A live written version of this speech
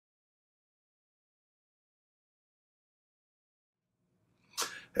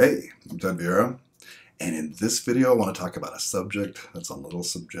Hey, I'm Ted Vieira, and in this video I want to talk about a subject that's a little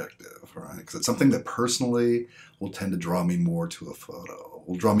subjective, right? Because it's something that personally will tend to draw me more to a photo,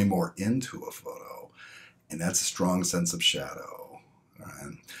 will draw me more into a photo, and that's a strong sense of shadow,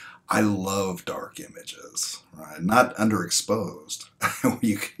 right? I love dark images, right? Not underexposed, where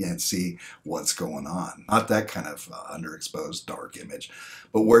you can't see what's going on. Not that kind of underexposed dark image,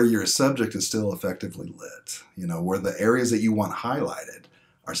 but where your subject is still effectively lit, where the areas that you want highlighted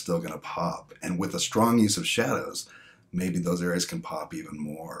are still going to pop. And with a strong use of shadows, maybe those areas can pop even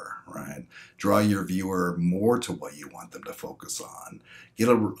more, right? Draw your viewer more to what you want them to focus on. Get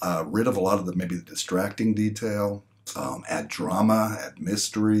rid of a lot of maybe the distracting detail, add drama, add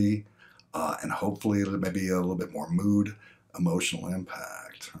mystery, and hopefully it'll maybe a little bit more mood, emotional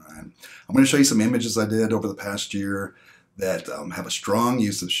impact. Right? I'm going to show you some images I did over the past year that have a strong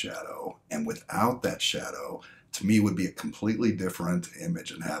use of shadow, and without that shadow, to me would be a completely different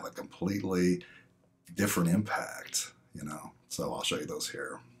image and have a completely different impact. So I'll show you those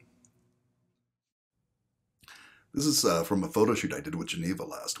here. This is from a photo shoot I did with Geneva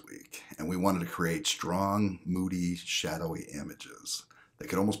last week, and we wanted to create strong, moody, shadowy images. They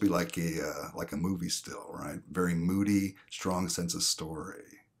could almost be like a movie still, right? Very moody, strong sense of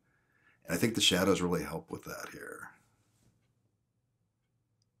story. And I think the shadows really help with that here.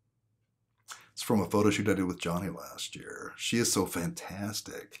 It's from a photo shoot I did with Johnny last year. She is so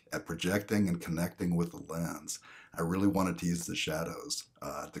fantastic at projecting and connecting with the lens. I really wanted to use the shadows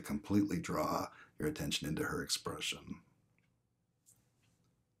to completely draw your attention into her expression.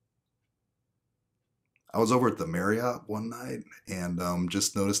 I was over at the Marriott one night and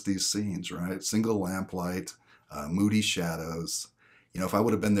just noticed these scenes, right? Single lamplight, moody shadows. If I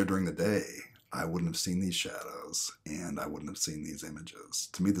would have been there during the day, I wouldn't have seen these shadows and I wouldn't have seen these images.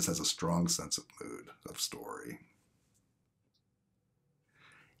 To me, this has a strong sense of mood, of story.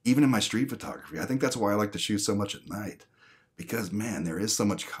 Even in my street photography, I think that's why I like to shoot so much at night. Because, man, there is so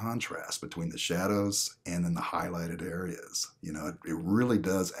much contrast between the shadows and then the highlighted areas. It really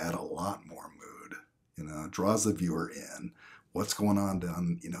does add a lot more mood. It draws the viewer in. What's going on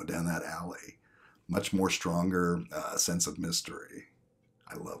down that alley? Much more stronger sense of mystery.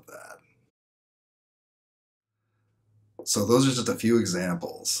 I love that. So those are just a few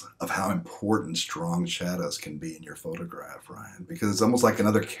examples of how important strong shadows can be in your photograph, Ryan, because it's almost like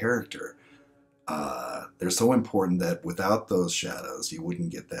another character. They're so important that without those shadows, you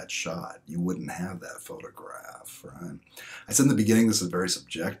wouldn't get that shot. You wouldn't have that photograph, right? I said in the beginning this is very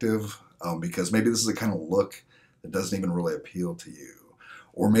subjective because maybe this is a kind of look that doesn't even really appeal to you.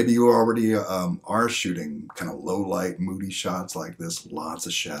 Or maybe you already are shooting kind of low light, moody shots like this, lots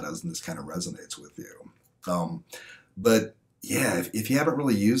of shadows, and this kind of resonates with you. But yeah, if you haven't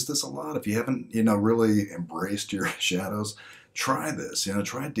really used this a lot, if you haven't, really embraced your shadows, try this.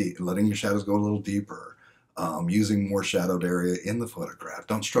 Try letting your shadows go a little deeper, using more shadowed area in the photograph.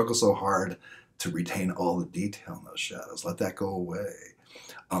 Don't struggle so hard to retain all the detail in those shadows. Let that go away.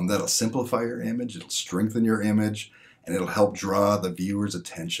 That'll simplify your image, it'll strengthen your image, and it'll help draw the viewer's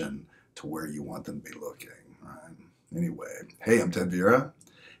attention to where you want them to be looking. Right? Anyway, hey, I'm Ted Vieira.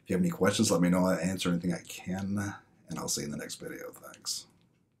 If you have any questions, let me know. I'll answer anything I can, and I'll see you in the next video. Thanks.